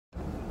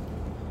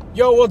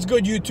Yo, what's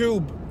good,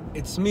 YouTube?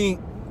 It's me,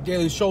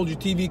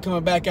 DailySoldierTv,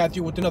 coming back at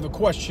you with another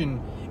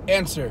question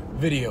answer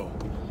video.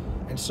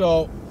 And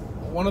so,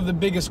 one of the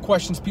biggest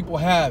questions people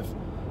have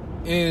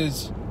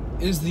is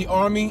the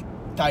Army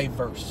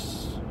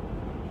diverse?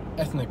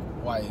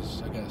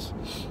 Ethnic-wise, I guess.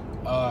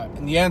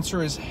 And the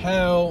answer is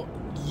hell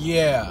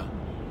yeah.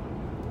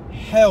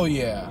 Hell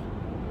yeah.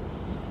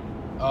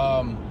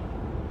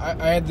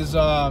 I had this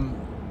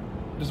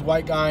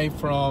white guy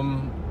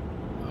from,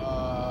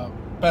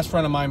 best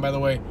friend of mine, by the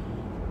way.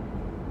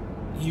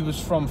 He was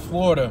from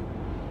Florida.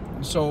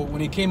 And so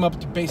when he came up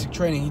to basic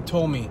training, he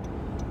told me,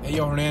 "Hey,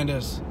 yo,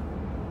 Hernandez,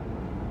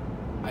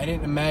 I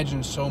didn't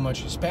imagine so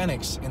much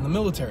Hispanics in the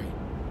military."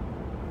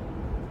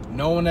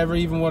 No one ever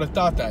even would have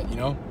thought that, you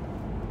know?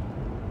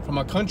 From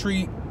a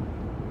country,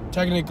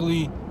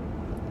 technically,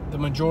 the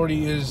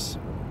majority is,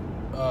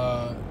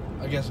 I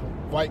guess,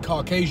 white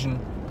Caucasian.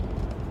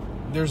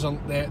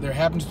 There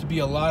happens to be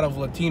a lot of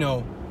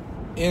Latino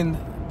in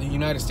the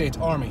United States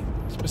Army.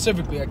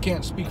 Specifically, I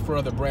can't speak for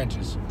other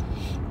branches.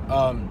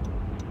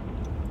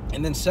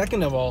 And then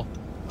second of all,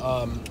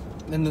 and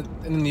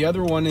then the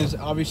other one is,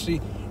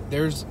 obviously,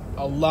 there's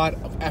a lot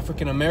of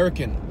African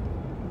American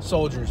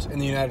soldiers in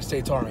the United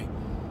States Army.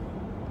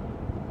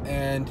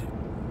 And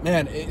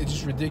man, it's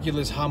just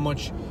ridiculous how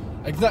much,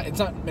 it's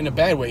not in a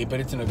bad way, but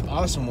it's in an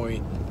awesome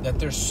way, that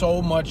there's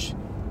so much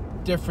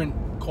different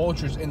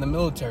cultures in the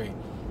military.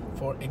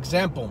 For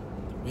example,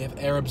 we have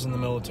Arabs in the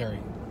military.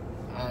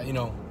 You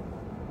know,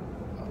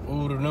 who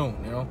would have known,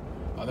 you know?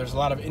 There's a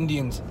lot of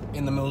Indians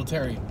in the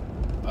military.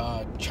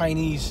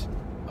 Chinese,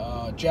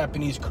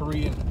 Japanese,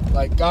 Korean.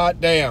 Like,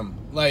 goddamn.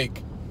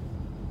 Like,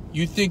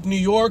 you think New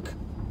York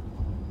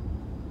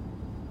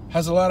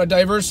has a lot of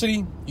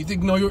diversity? You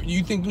think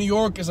New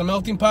York is a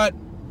melting pot?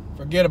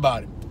 Forget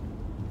about it.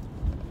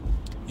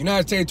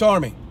 United States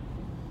Army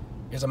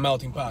is a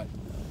melting pot.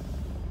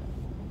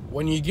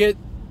 When you get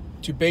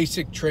to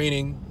basic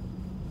training,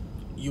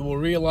 you will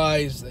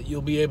realize that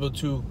you'll be able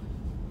to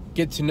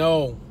get to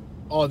know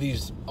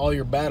all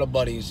your battle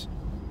buddies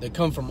that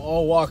come from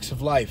all walks of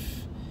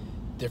life,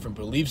 different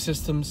belief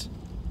systems,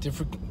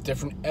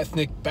 different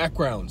ethnic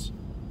backgrounds.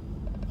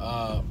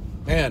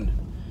 Man,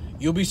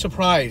 you'll be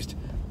surprised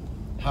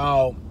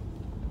how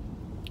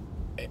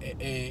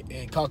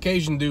a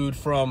Caucasian dude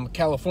from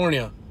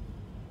California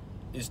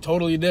is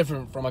totally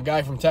different from a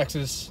guy from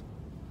Texas,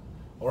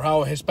 or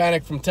how a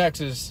Hispanic from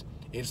Texas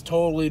is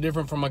totally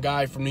different from a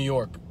guy from New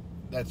York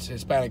that's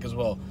Hispanic as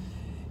well.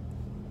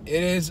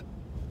 It is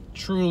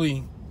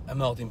truly a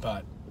melting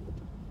pot.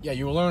 Yeah,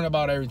 you will learn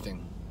about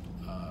everything.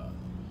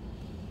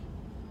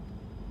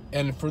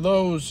 And for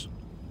those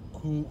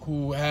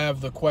who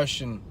have the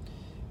question,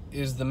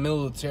 is the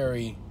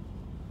military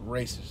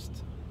racist?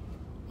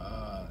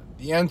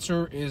 The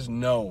answer is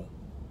no.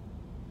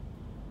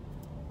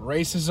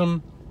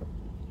 Racism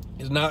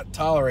is not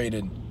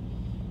tolerated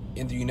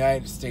in the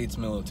United States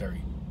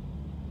military.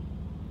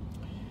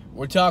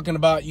 We're talking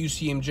about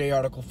UCMJ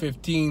Article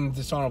 15,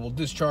 dishonorable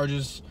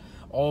discharges.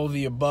 All of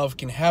the above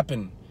can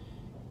happen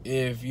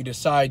if you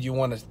decide you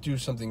want to do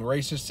something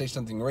racist, say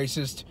something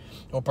racist,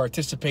 or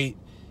participate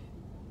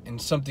in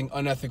something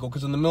unethical.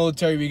 Because in the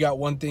military, we got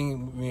one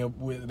thing, you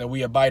know, that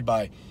we abide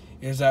by,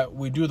 is that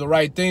we do the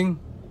right thing,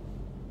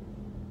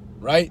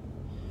 right?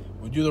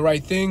 We do the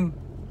right thing.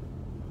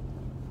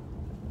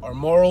 Our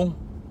moral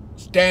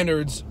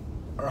standards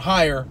are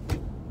higher,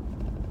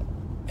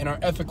 and our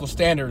ethical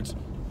standards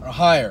are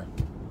higher.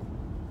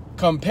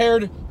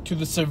 Compared to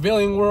the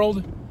civilian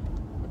world,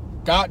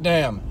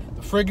 goddamn,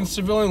 the friggin'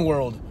 civilian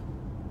world,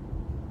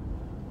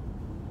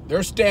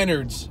 their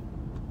standards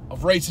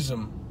of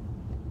racism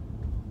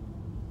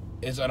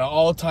is at an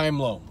all-time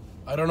low.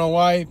 I don't know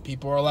why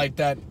people are like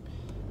that.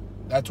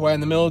 That's why in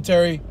the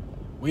military,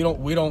 we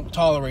don't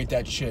tolerate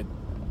that shit.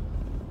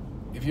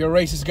 If you're a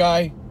racist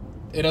guy,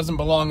 it doesn't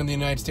belong in the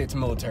United States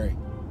military.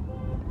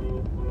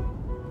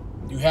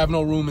 You have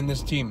no room in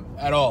this team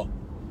at all.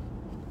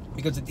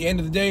 Because at the end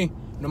of the day,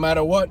 no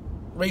matter what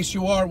race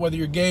you are, whether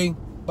you're gay,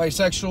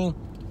 bisexual,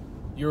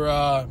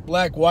 you're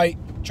black, white,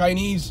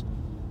 Chinese,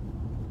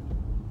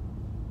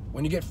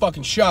 when you get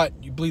fucking shot,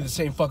 you bleed the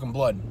same fucking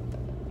blood.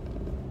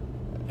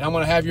 And I'm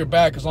gonna have your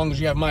back as long as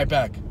you have my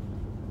back.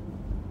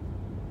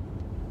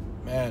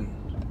 Man,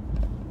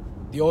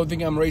 the only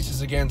thing I'm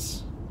racist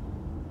against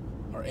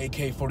are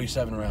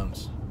AK-47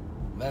 rounds.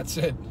 That's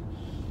it.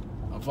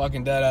 I'm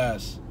fucking dead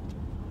ass.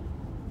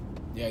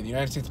 Yeah, the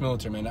United States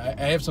military, man. I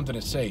have something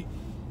to say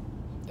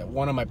that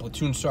one of my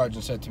platoon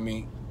sergeants said to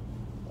me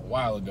a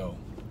while ago.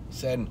 He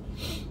said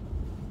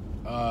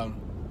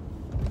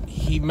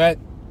he met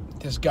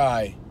this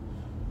guy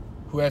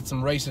who had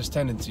some racist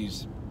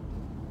tendencies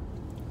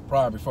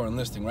prior, before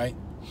enlisting, right?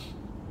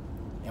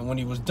 And when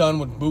he was done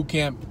with boot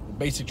camp,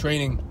 basic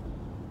training,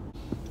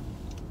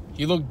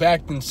 he looked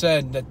back and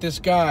said that this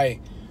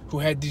guy who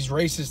had these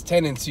racist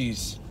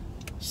tendencies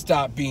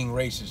stopped being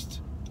racist.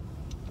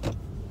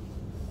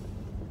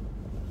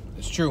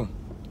 It's true.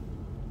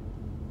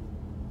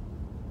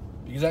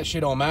 Because that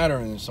shit don't matter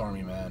in this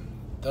army, man.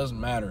 It doesn't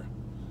matter.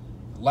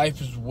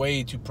 Life is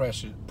way too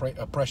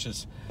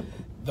precious.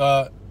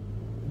 The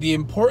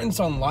importance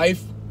on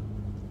life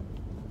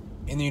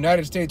in the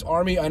United States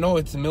Army, I know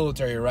it's the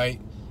military, right?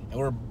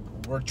 And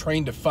we're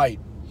trained to fight.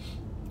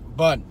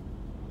 But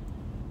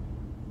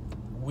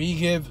we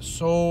give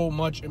so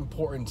much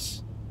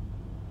importance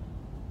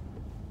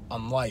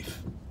on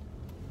life.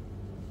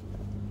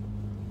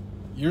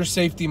 Your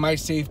safety, my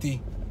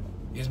safety,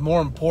 is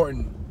more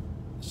important,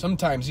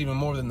 sometimes even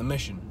more than the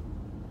mission.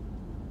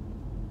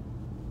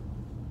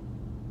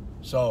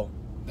 So,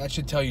 that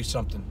should tell you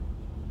something.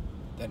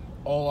 That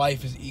all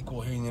life is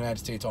equal here in the United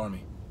States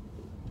Army.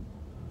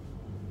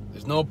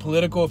 There's no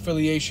political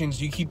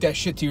affiliations. You keep that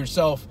shit to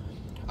yourself.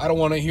 I don't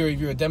want to hear if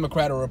you're a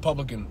Democrat or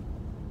Republican.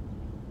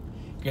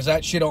 Because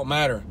that shit don't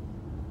matter.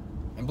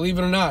 And believe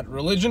it or not,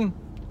 religion,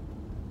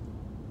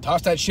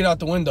 toss that shit out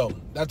the window.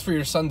 That's for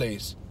your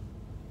Sundays.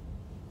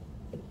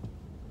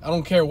 I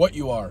don't care what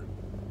you are.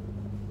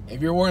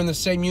 If you're wearing the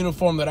same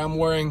uniform that I'm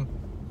wearing,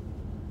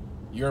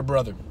 you're a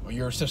brother or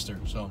you're a sister.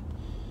 So,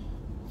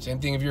 same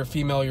thing if you're a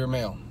female, you're a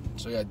male.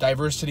 So yeah,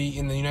 diversity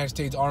in the United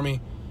States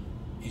Army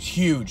is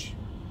huge.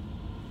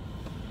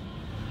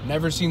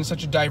 Never seen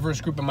such a diverse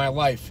group in my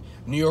life.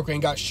 New York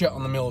ain't got shit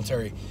on the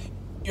military.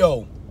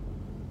 Yo,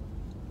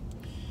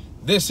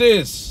 this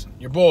is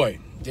your boy,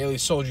 Daily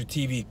Soldier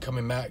TV,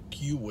 coming back to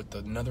you with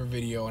another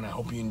video, and I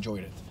hope you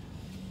enjoyed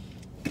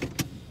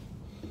it.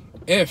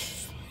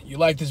 If you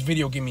like this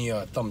video, give me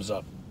a thumbs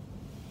up.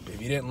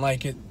 If you didn't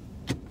like it,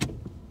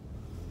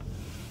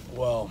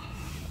 well,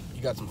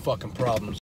 you got some fucking problems.